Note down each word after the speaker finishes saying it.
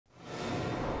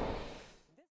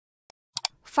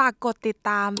ฝากกดติด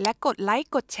ตามและกดไลค์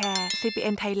กดแชร์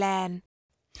CBN Thailand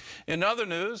In other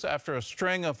news, after a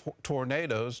string of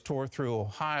tornadoes tore through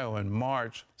Ohio in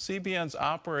March, CBN's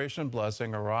Operation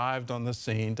Blessing arrived on the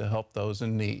scene to help those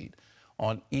in need.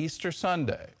 On Easter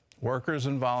Sunday, workers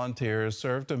and volunteers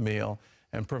served a meal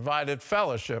and provided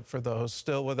fellowship for those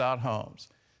still without homes.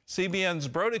 CBN's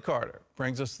Brody Carter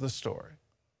brings us the story.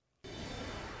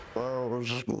 I was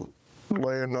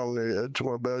laying on the edge of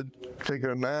my bed, taking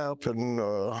a nap, and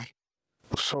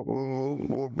something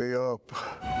woke me up.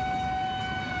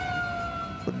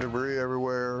 Debris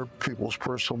everywhere, people's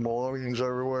personal belongings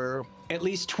everywhere. At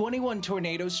least 21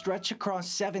 tornadoes stretch across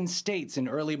 7 states in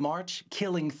early March,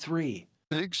 killing 3.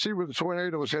 You can see where the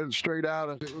tornado was headed straight out.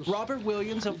 Robert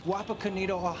Williams of Wapakoneta,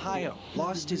 Ohio,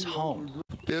 lost his home.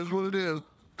 It is what it is.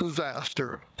 Disaster.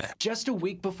 Just a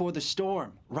week before the storm,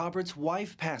 Robert's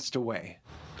wife passed away.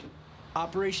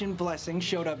 Operation Blessing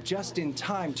showed up just in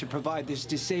time to provide this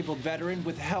disabled veteran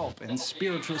with help and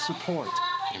spiritual support.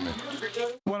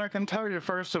 What I can tell you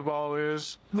first of all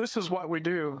is this is what we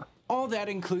do. All that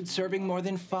includes serving more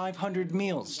than 500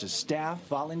 meals to staff,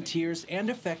 volunteers, and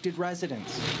affected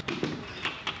residents.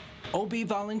 OB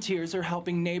volunteers are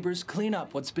helping neighbors clean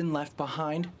up what's been left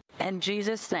behind. In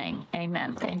Jesus' name,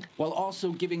 amen. While also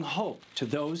giving hope to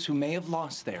those who may have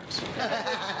lost theirs.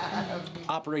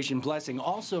 Operation Blessing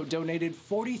also donated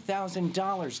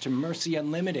 $40,000 to Mercy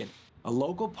Unlimited, a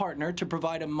local partner to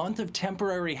provide a month of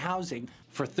temporary housing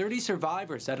for 30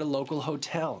 survivors at a local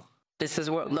hotel. This is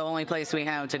the only place we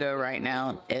have to go right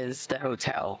now is the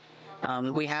hotel.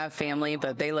 We have family,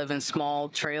 but they live in small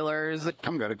trailers.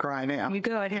 I'm going to cry now. You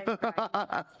go ahead.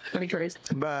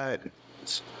 But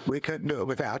we couldn't do it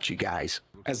without you guys.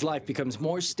 As life becomes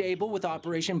more stable with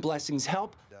Operation Blessing's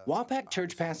help, Wapak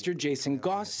Church Pastor Jason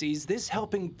Goss sees this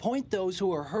helping point those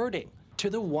who are hurting to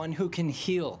the one who can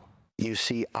heal. You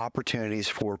see opportunities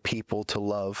for people to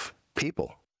love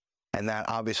people. And that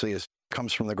obviously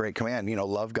comes from the great command,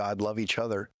 love God, love each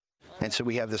other. And so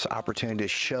we have this opportunity to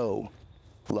show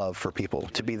love for people,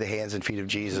 to be the hands and feet of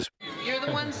Jesus. You're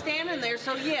the one standing there,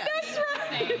 so yeah. That's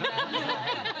right.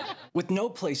 With no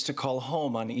place to call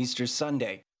home on Easter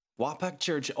Sunday, Wapak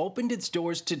Church opened its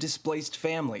doors to displaced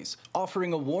families,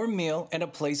 offering a warm meal and a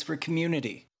place for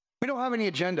community. We don't have any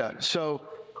agenda, so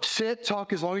sit,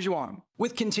 talk as long as you want.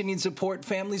 With continued support,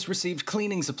 families received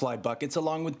cleaning supply buckets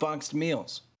along with boxed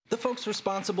meals. The folks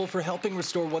responsible for helping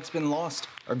restore what's been lost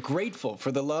are grateful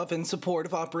for the love and support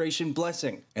of Operation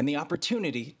Blessing and the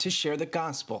opportunity to share the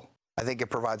gospel. I think it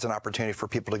provides an opportunity for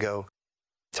people to go,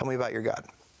 tell me about your God.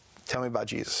 Tell me about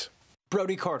Jesus.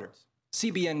 Brody Carter,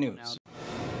 CBN News.